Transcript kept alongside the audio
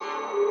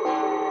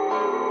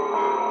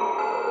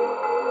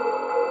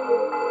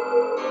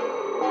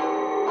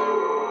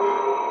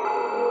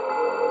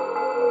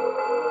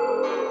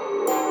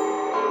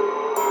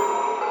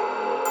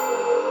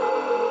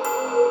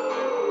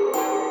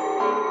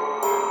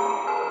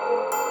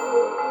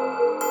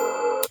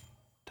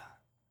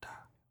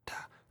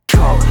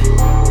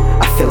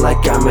feel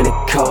like I'm in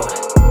a cult.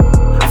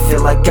 I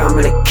feel like I'm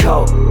in a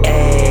cult.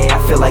 Ayy,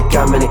 I feel like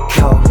I'm in a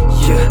cult.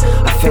 Yeah,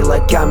 I feel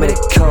like I'm in a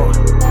cult.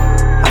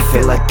 I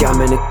feel like I'm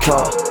in a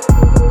cult.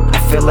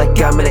 I feel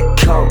like I'm in a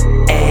cult.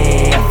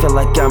 Ayy, I feel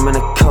like I'm in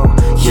a cult.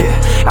 Yeah,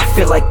 I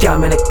feel like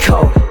I'm in a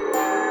cult.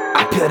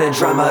 I feel the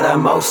drama the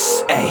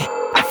most. Ayy,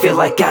 I feel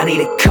like I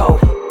need a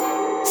code.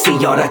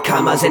 See all the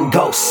commas and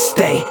ghosts,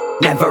 they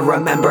never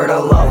remember the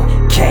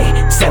low.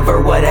 K,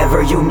 sever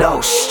whatever you know,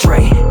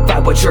 straight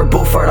vibe with your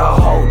boo for the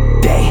whole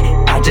day.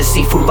 I just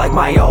see food like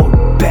my old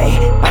bae.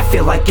 I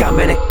feel like I'm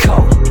in a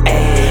cult,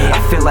 ayy.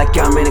 I feel like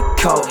I'm in a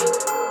cult.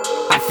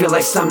 I feel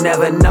like some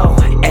never know,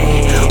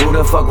 ayy. Who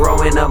the fuck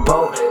rowing a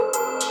boat?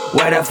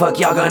 Where the fuck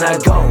y'all gonna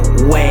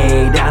go?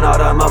 Way down all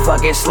the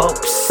motherfucking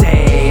slopes.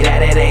 Say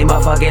that it ain't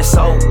motherfucking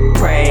so.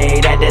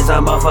 Pray that there's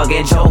a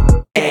motherfucking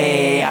joke.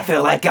 Ayy, I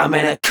feel like I'm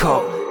in a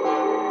cult.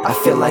 I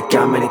feel like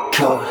I'm in a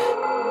cult.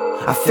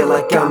 I feel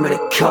like I'm in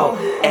a cult.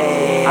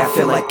 Ayy, I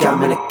feel like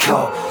I'm in a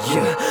cult.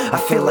 Yeah,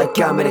 I feel like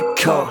I'm in a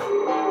cult.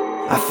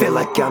 I feel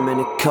like I'm in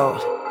a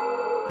cult.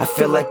 I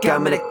feel like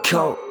I'm in a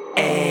cult.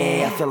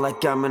 Ayy, I feel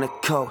like I'm in a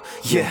cult.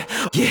 Yeah,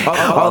 yeah.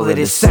 All of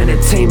this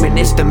entertainment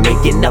is the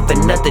making of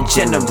another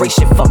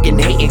generation. Fucking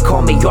hating,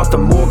 call me Arthur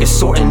Morgan,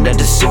 sorting the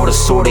disorder.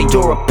 Sorta,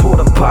 you're a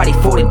porta potty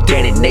for the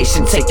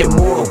detonation. Take your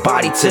mortal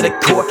body to the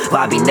court.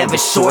 Lobby never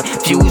short,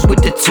 fused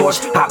with the torch.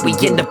 Hot, we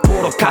in the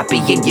portal,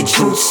 copying your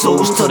true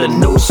souls till the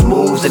news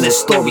moves and the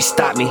story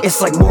stop me.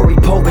 It's like Maury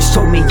Povich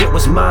told me it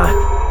was mine.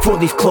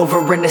 4-leaf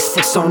clover in the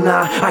 609.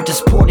 I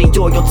just pour the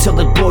oil till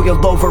it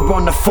boil over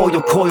on the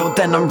foil coil.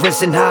 Then I'm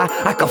risen high.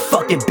 I could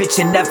fuck a bitch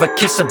and never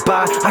kiss her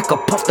bye. I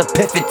could puff the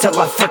piff until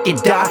I fucking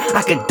die.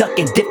 I could duck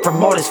and dip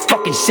from all this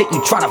fucking shit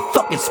you tryna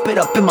fucking spit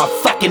up in my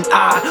fucking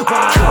eye.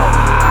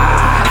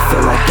 I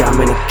feel like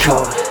I'm in a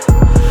cult.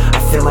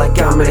 I feel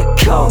like I'm in a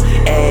cult.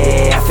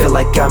 Ayy, I feel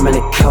like I'm in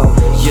a cult.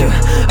 Yeah,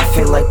 I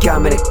feel like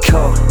I'm in a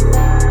cult.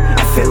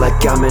 I feel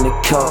like I'm in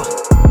a cult.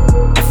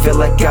 I feel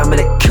like I'm in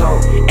a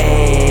cult.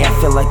 Ayy,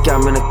 I feel like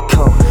I'm in a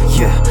cult.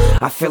 Yeah,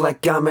 I feel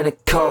like I'm in a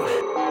cult.